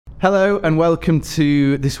Hello and welcome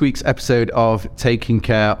to this week's episode of Taking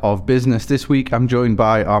Care of Business. This week I'm joined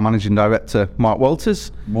by our Managing Director, Mark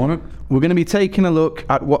Walters. Morning. We're going to be taking a look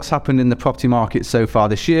at what's happened in the property market so far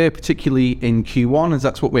this year, particularly in Q1, as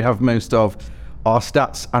that's what we have most of our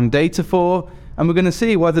stats and data for. And we're going to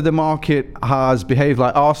see whether the market has behaved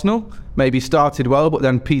like Arsenal, maybe started well but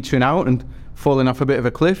then petering out and falling off a bit of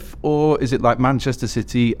a cliff, or is it like Manchester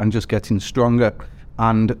City and just getting stronger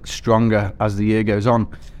and stronger as the year goes on.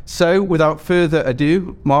 So without further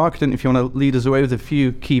ado, Mark, I don't know if you want to lead us away with a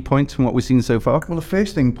few key points from what we've seen so far. Well, the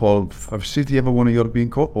first thing, Paul, have City ever won a European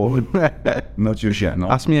Cup? Or not just yet, no.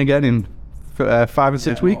 Ask me again in 5 or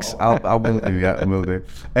 6 weeks. I will do, yeah, I will do.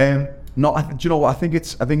 Do you know what? I think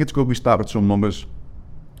it's good we start with some numbers.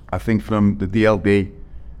 I think from the DLB,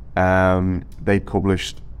 they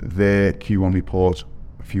published their Q1 report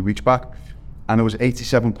a few weeks back, and there was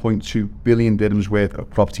 87.2 billion dirhams worth of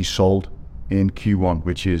property sold in Q1,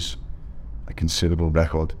 which is a considerable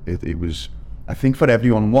record. It was, I think, for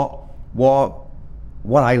everyone. What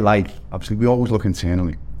I like, obviously, we always look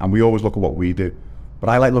internally and we always look at what we do, but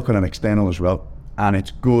I like looking at external as well. And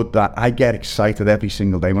it's good that I get excited every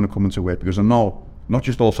single day when I come into work, because I know not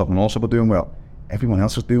just Allsop and Allsop are doing well, everyone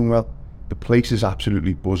else is doing well. The place is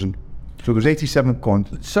absolutely buzzing. So there's 87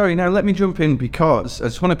 points. Sorry, now let me jump in, because I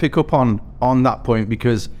just want to pick up on that point,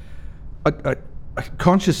 because I'm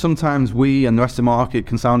conscious sometimes we and the rest of the market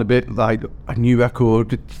can sound a bit like a new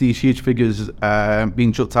record, these huge figures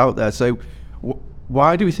being chucked out there. So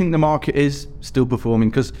why do we think the market is still performing?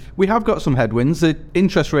 Because we have got some headwinds. The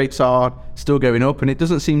interest rates are still going up and it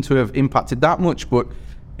doesn't seem to have impacted that much, but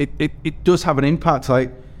it does have an impact.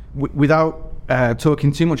 Like without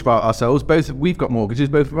talking too much about ourselves, we've got mortgages,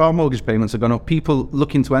 both of our mortgage payments have gone up. People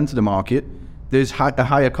looking to enter the market, there's a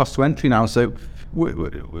higher cost to entry now. So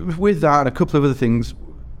with that and a couple of other things,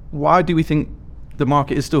 why do we think the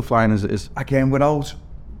market is still flying as it is? Again, I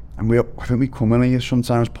think we come in here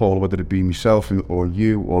sometimes, Paul, whether it be myself or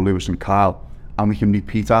you or Lewis and Kyle, and we can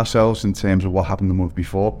repeat ourselves in terms of what happened the month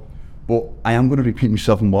before. But I am going to repeat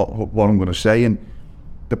myself in what I'm going to say, and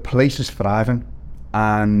the place is thriving.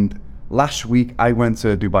 And last week I went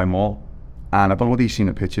to Dubai Mall, and I don't know whether you've seen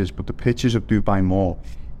the pictures, but the pictures of Dubai Mall,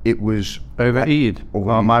 it was over Eid.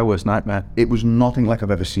 Oh, my worst nightmare. It was nothing like I've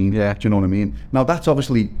ever seen. Yeah. Do you know what I mean? Now that's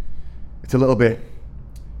obviously, it's a little bit,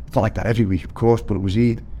 it's not like that every week, of course, but it was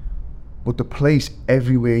Eid. But the place,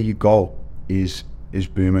 everywhere you go, is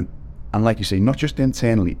booming. And like you say, not just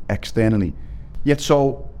internally, externally. Yet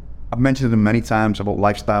so, I've mentioned it many times about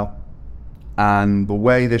lifestyle and the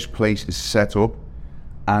way this place is set up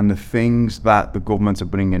and the things that the government are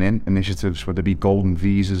bringing in, initiatives, whether it be golden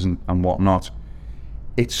visas and whatnot.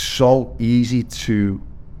 It's so easy to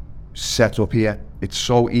set up here. It's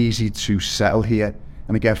so easy to settle here.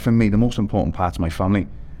 And again, for me, the most important part is my family.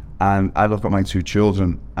 And I look at my 2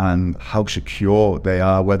 children and how secure they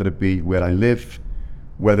are, whether it be where I live,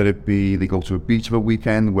 whether it be they go to a beach for a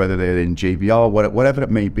weekend, whether they're in JBR, whatever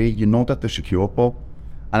it may be, you know that they're secure, Paul.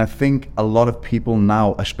 And I think a lot of people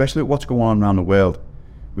now, especially with what's going on around the world,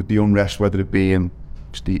 with the unrest, whether it be in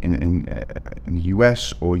the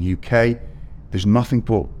US or UK, there's nothing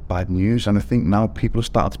but bad news. And I think now people are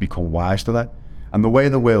starting to become wise to that. And the way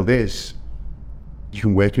the world is, you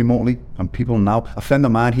can work remotely, and people now, a friend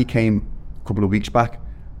of mine, he came a couple of weeks back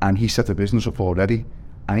and he set a business up already,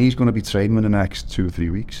 and he's going to be trading in the next 2 or 3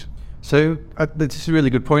 weeks. So this is a really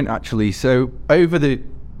good point, actually. So over the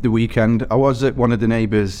weekend, I was at one of the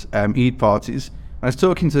neighbours' Eid parties. I was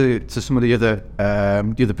talking to some of the other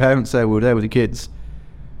parents there who were there with the kids,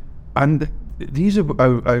 and these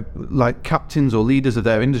are like captains or leaders of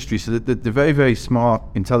their industry, so they're very, very smart,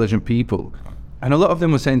 intelligent people. And a lot of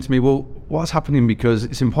them were saying to me, well, what's happening? Because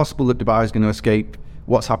it's impossible that Dubai is going to escape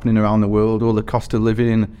what's happening around the world, all the cost of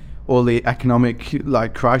living, all the economic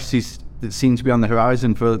crises that seem to be on the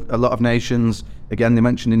horizon for a lot of nations. Again, they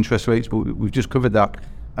mentioned interest rates, but we've just covered that.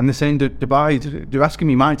 And they're saying that Dubai, they're asking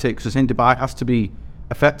me my take, because they're saying Dubai has to be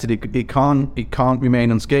affected. It can't remain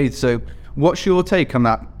unscathed. So what's your take on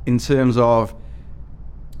that in terms of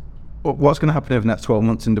what's going to happen over the next 12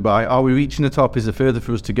 months in Dubai? Are we reaching the top? Is there further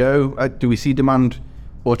for us to go? Do we see demand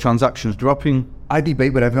or transactions dropping? I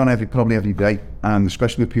debate with everyone probably every day, and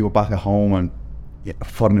especially with people back at home and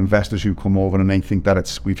foreign investors who come over and they think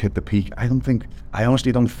that we've hit the peak. I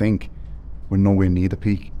honestly don't think we're nowhere near the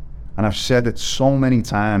peak. And I've said it so many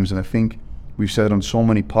times, and I think we've said it on so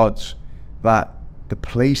many pods, that the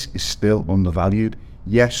place is still undervalued.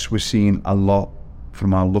 Yes, we're seeing a lot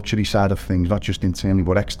from our luxury side of things, not just internally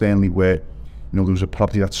but externally, where there was a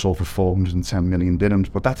property that sold for 410 million dirhams,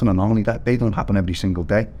 but that's an anomaly. That they don't happen every single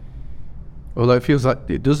day. Although it feels like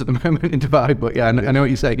it does at the moment in Dubai, but yeah, I know what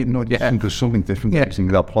you're saying. No, Yeah. there's something different. Yeah.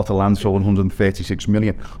 That plot of land sold 136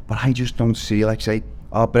 million. But I just don't see, like say,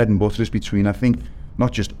 our bread and butter is between, I think,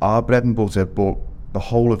 not just our bread and butter, but the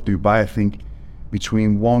whole of Dubai, I think,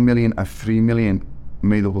 between 1 million and 3 million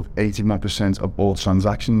made up of 89% of all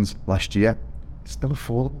transactions last year. It's still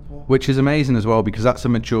affordable. Which is amazing as well, because that's a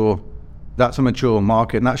mature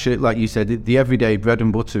market, and that shit, like you said, the everyday bread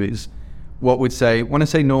and butter is what would say, when I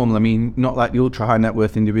say normal, I mean not like the ultra high net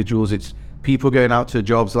worth individuals. It's people going out to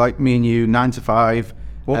jobs like me and you, 9 to 5,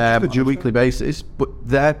 on a weekly basis, but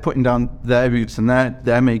they're putting down their roots and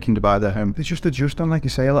they're making Dubai their home. It's just adjusting, like you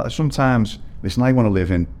say. Sometimes, listen, I want to live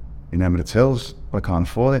in Emirates Hills, but I can't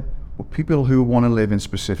afford it. But people who want to live in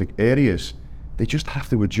specific areas, they just have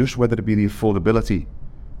to adjust, whether it be the affordability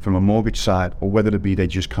from a mortgage side or whether it be they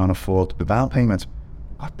just can't afford the down payment.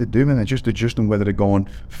 What they're doing, they're just adjusting whether they're going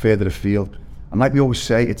further afield. And like we always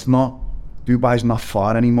say, Dubai's not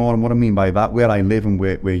far anymore. And what I mean by that, where I live and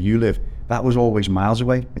where you live, that was always miles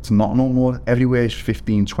away. It's not no more. Everywhere is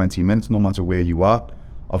 15, 20 minutes, no matter where you are.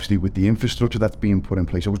 Obviously, with the infrastructure that's being put in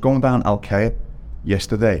place. I was going down Al Khair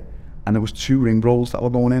yesterday, and there was 2 ring roads that were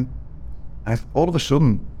going in. And all of a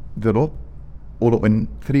sudden, they're up. All up in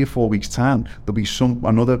 3 or 4 weeks' time, there'll be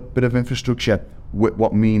another bit of infrastructure,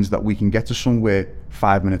 what means that we can get to somewhere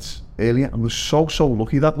 5 minutes earlier. And we're so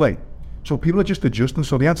lucky that way. So people are just adjusting.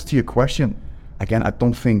 So the answer to your question, again, I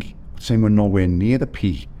don't think, saying we're nowhere near the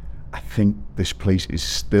peak, I think this place is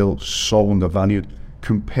still so undervalued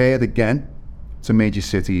compared again to major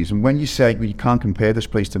cities. And when you say you can't compare this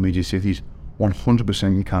place to major cities,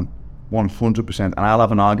 100% you can. 100%. And I'll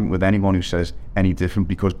have an argument with anyone who says any different,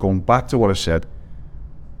 because going back to what I said,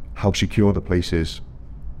 how secure the place is,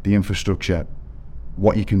 the infrastructure,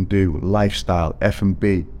 what you can do, lifestyle,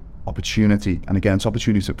 F&B, opportunity, and again, it's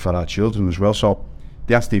opportunity for our children as well. So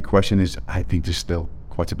the answer to your question is, I think there's still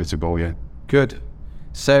quite a bit to go, yeah. Good.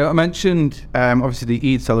 So I mentioned obviously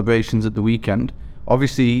the Eid celebrations at the weekend.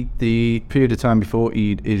 Obviously the period of time before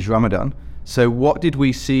Eid is Ramadan. So what did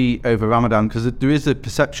we see over Ramadan? Because there is a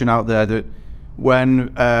perception out there that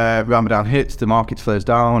when Ramadan hits, the market slows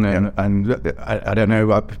down, and I don't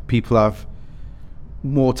know, people have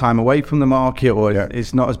more time away from the market, or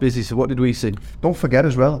it's not as busy. So what did we see? Don't forget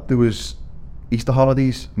as well, there was Easter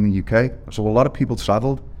holidays in the UK, so a lot of people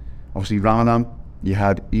travelled. Obviously Ramadan, you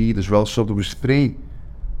had Eid as well, so there was 3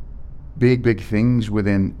 big things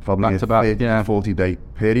within probably a 40-day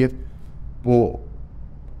period. But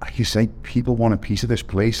like you say, people want a piece of this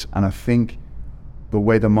place, and I think the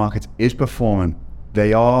way the market is performing,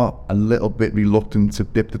 they are a little bit reluctant to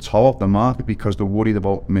dip the toe off the market because they're worried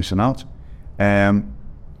about missing out.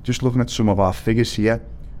 Just looking at some of our figures here,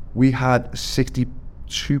 we had a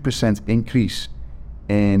 62% increase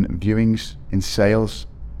in viewings, in sales.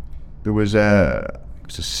 There was a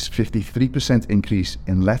 53% increase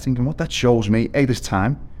in letting, and what that shows me, there's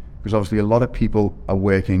time, because obviously a lot of people are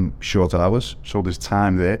working shorter hours, so there's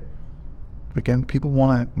time there. But again, people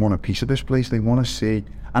want a piece of this place. They want to see,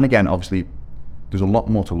 and again, obviously, there's a lot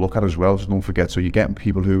more to look at as well. So don't forget. So you're getting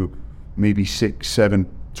people who maybe 6, 7,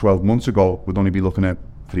 12 months ago would only be looking at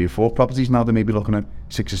 3 or 4 properties. Now they may be looking at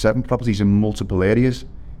 6 or 7 properties in multiple areas.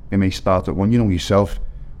 They may start at one. You know yourself,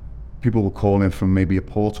 people will call in from maybe a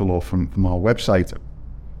portal or from our website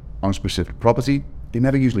on a specific property. They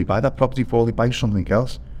never usually buy that property before, they buy something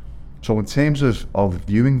else. So in terms of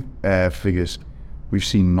viewing figures, we've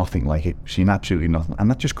seen nothing like it. We've seen absolutely nothing. And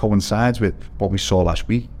that just coincides with what we saw last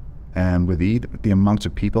week with Eid, the amount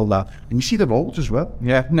of people that, and you see the roads as well.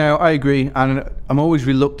 Yeah, no, I agree. And I'm always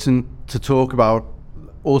reluctant to talk about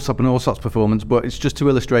Allsop and Allsop's performance, but it's just to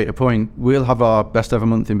illustrate a point. We'll have our best ever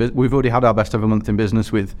month in business. We've already had our best ever month in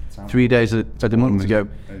business with 3 days a month ago.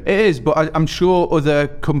 It is, but I'm sure other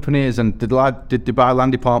companies and the Dubai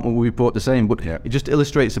Land Department will report the same, but it just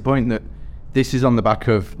illustrates the point that this is on the back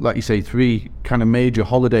of, like you say, 3 kind of major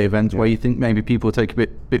holiday events where you think maybe people take a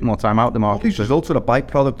bit more time out the market. All these results are a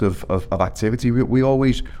byproduct of activity.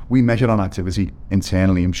 We measure on activity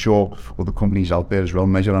internally. I'm sure other companies out there as well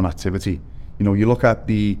measure on activity. You know, you look at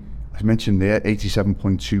I mentioned there,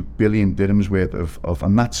 87.2 billion dirhams worth of,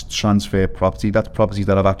 and that's transfer property. That's properties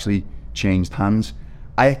that have actually changed hands.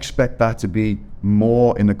 I expect that to be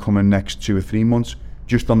more in the coming next 2 or 3 months,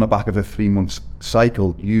 just on the back of a 3-month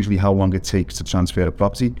cycle, usually how long it takes to transfer a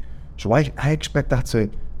property. So I expect that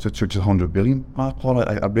to touch 100 billion, Mark Paul.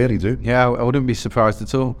 I really do. Yeah, I wouldn't be surprised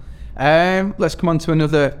at all. Let's come on to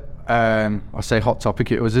another, I say hot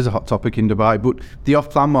topic. It is a hot topic in Dubai, but the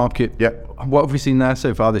off-plan market. Yeah. What have we seen there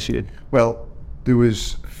so far this year? Well, there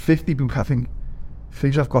was 50, I think,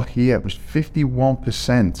 figures I've got here, it was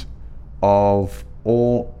 51% of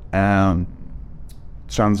all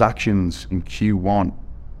transactions in Q1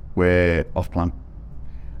 were off plan.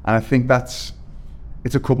 And I think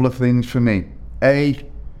it's a couple of things for me. A,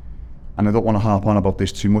 and I don't want to harp on about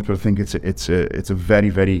this too much, but I think it's a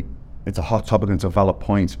hot topic and it's a valid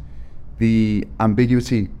point. The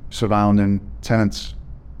ambiguity surrounding tenants.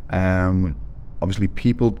 Obviously,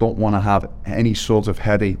 people don't want to have any sort of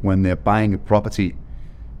headache when they're buying a property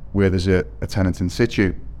where there's a tenant in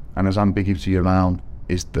situ, and there's ambiguity around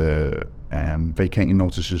is the vacating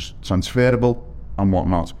notices transferable and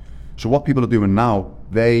whatnot. So what people are doing now,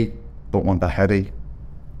 they don't want that headache.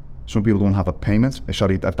 Some people don't have a payment,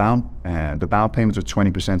 the down payments are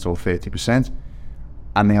 20% or 30%,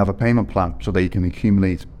 and they have a payment plan so they can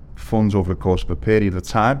accumulate funds over the course of a period of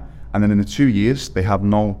time, and then in the 2 years, they have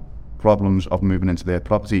no problems of moving into their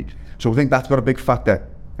property. So I think that's got a big factor.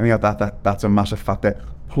 I think that's a massive factor.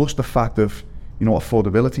 Plus the fact of,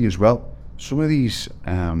 affordability as well. Some of these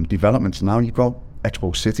developments now, you've got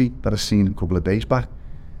Expo City that I've seen a couple of days back.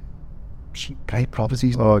 Great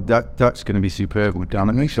properties. Oh, that's going to be superb down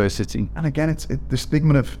at Expo City. And again, it's the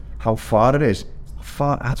stigma of how far it is. It's not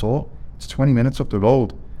far at all. It's 20 minutes up the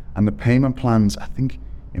road. And the payment plans, I think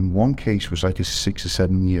in one case was like a 6 or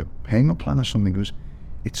 7 year payment plan or something.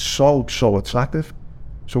 It's so attractive.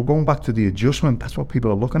 So going back to the adjustment, that's what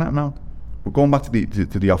people are looking at now. But going back to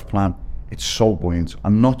the off plan, it's so buoyant.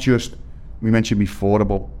 And not just, we mentioned before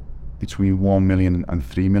about between 1 million and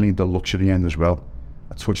 3 million, the luxury end as well.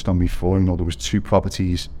 I touched on before, there was 2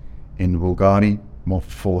 properties in Bulgari, one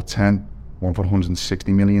for 410, one for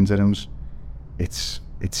 160 million dirhams.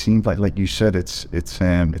 It seems like you said, it's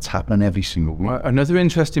happening every single week. Another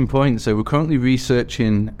interesting point. So we're currently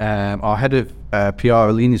researching. Our head of PR,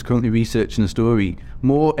 Aline, is currently researching a story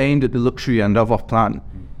more aimed at the luxury end of off-plan.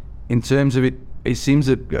 In terms of it, it seems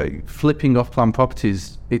that flipping off-plan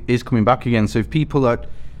properties is coming back again. So if people are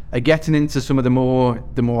getting into some of the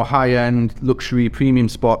more high-end luxury premium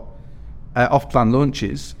spot off-plan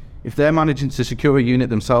launches, if they're managing to secure a unit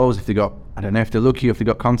themselves, if they're lucky, if they've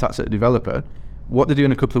got contacts at a developer, what they're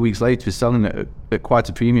doing a couple of weeks later is selling it at quite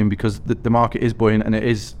a premium because the market is buoyant and there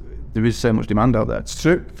is so much demand out there. It's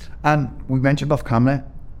true. And we mentioned off camera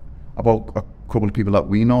about a couple of people that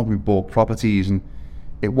we know who bought properties, and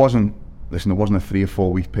it wasn't a 3 or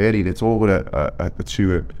 4 week period. It's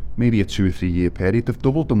over maybe a 2 or 3 year period. They've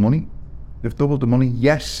doubled the money.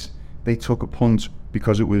 Yes, they took a punt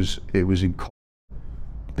because it was in.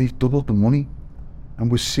 They've doubled the money,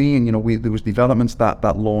 and we're seeing, there was developments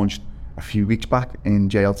that launched a few weeks back in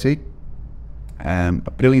JLT, a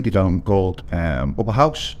brilliant development called Upper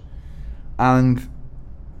House, and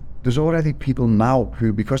there's already people now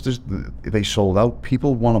who, because they sold out,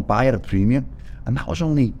 people want to buy at a premium, and that was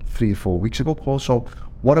only 3 or 4 weeks ago, Paul. So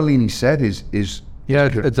what Alini said is yeah,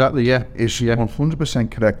 exactly, yeah, is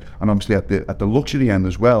 100% correct, and obviously at the luxury end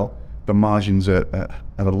as well, the margins are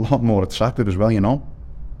a lot more attractive as well,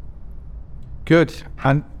 Good.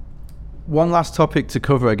 And one last topic to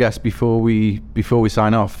cover, I guess, before we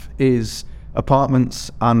sign off is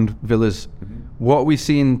apartments and villas. Mm-hmm. What are we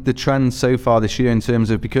seeing the trends so far this year in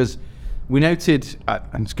terms of, because we noted,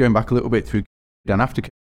 and it's going back a little bit through, then after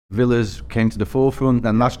villas came to the forefront,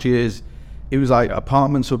 and last year's, it was like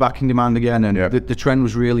apartments were back in demand again, and the trend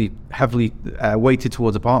was really heavily weighted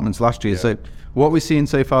towards apartments last year. Yeah. So what are we seeing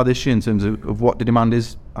so far this year in terms of what the demand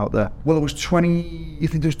is out there? Well, it was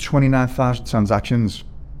 29,000 transactions,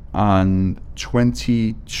 and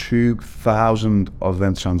 22,000 of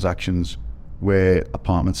them transactions were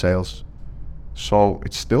apartment sales. So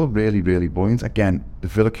it's still really, really buoyant. Again, the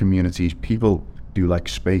villa communities, people do like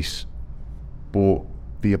space, but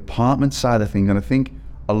the apartment side of things, and I think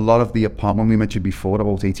a lot of the apartment, we mentioned before,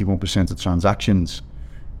 about 81% of transactions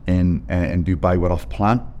in Dubai were off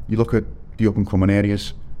plan. You look at the up and coming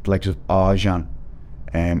areas, the likes of Arjan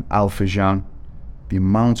and Al Fajan, the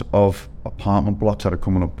amount of apartment blocks that are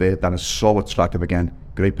coming up there that is so attractive. Again,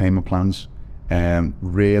 great payment plans,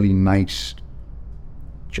 really nice,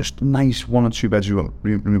 just nice 1 or 2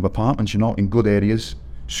 bedroom apartments, in good areas,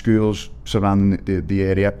 schools surrounding the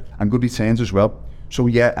area, and good returns as well. So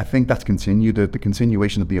yeah, I think that's continued. The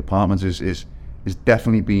continuation of the apartments is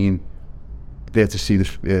definitely being there to see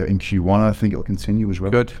this in Q1. And I think it'll continue as well.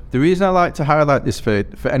 Good. The reason I like to highlight this for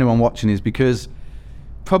anyone watching is because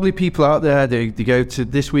probably people out there, they go to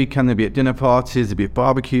this weekend, they'll be at dinner parties, they'll be at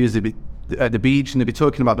barbecues, they'll be at the beach, and they'll be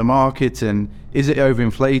talking about the market and is it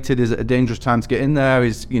overinflated, is it a dangerous time to get in there,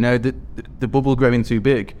 is the bubble growing too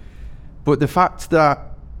big. But the fact that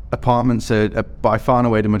apartments are by far and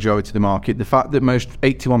away the majority of the market, the fact that most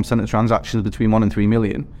 81% of transactions are between 1 and 3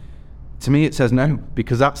 million, to me it says no,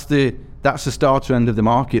 because that's the that's the starter end of the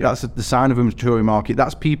market. That's the sign of a maturing market.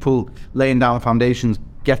 That's people laying down foundations,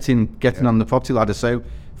 getting on the property ladder. So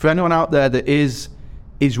for anyone out there that is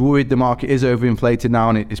worried the market is overinflated now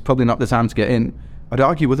and it's probably not the time to get in, I'd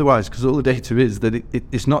argue otherwise, because all the data is that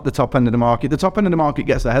it's not the top end of the market. The top end of the market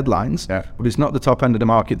gets the headlines, but it's not the top end of the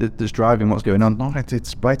market that's driving what's going on. No,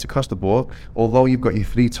 it's right across the board. Although you've got your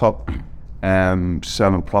 3 top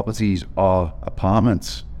selling properties are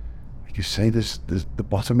apartments, like you say, there's the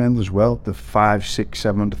bottom end as well, the 500, 600,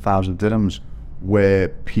 700,000 dirhams, where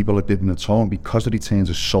people are dipping their toe because the returns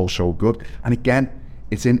are so good. And again,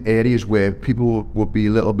 it's in areas where people would be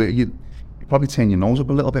a little bit, you probably turn your nose up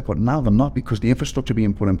a little bit, but now they're not, because the infrastructure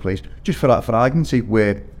being put in place. Just for argument's sake,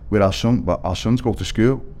 where our sons go to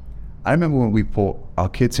school. I remember when we put our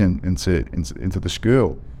kids into the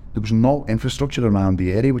school, there was no infrastructure around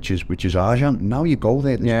the area, which is Arjan. Now you go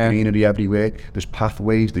there, there's greenery everywhere, there's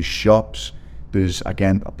pathways, there's shops, there's,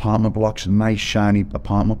 again, apartment blocks, nice shiny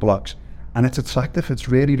apartment blocks, and it's attractive. It's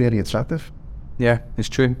really, really attractive. Yeah, it's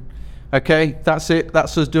true. Okay, that's it.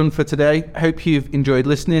 That's us done for today. Hope you've enjoyed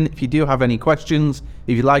listening. If you do have any questions,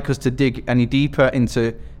 if you'd like us to dig any deeper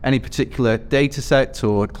into any particular data set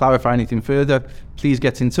or clarify anything further, please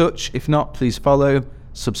get in touch. If not, please follow,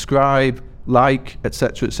 subscribe, like,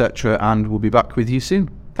 etc., and we'll be back with you soon.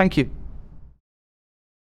 Thank you.